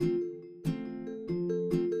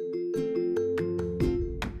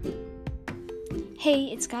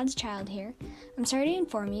Hey, it's God's Child here. I'm sorry to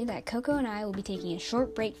inform you that Coco and I will be taking a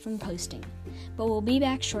short break from posting, but we'll be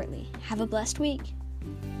back shortly. Have a blessed week.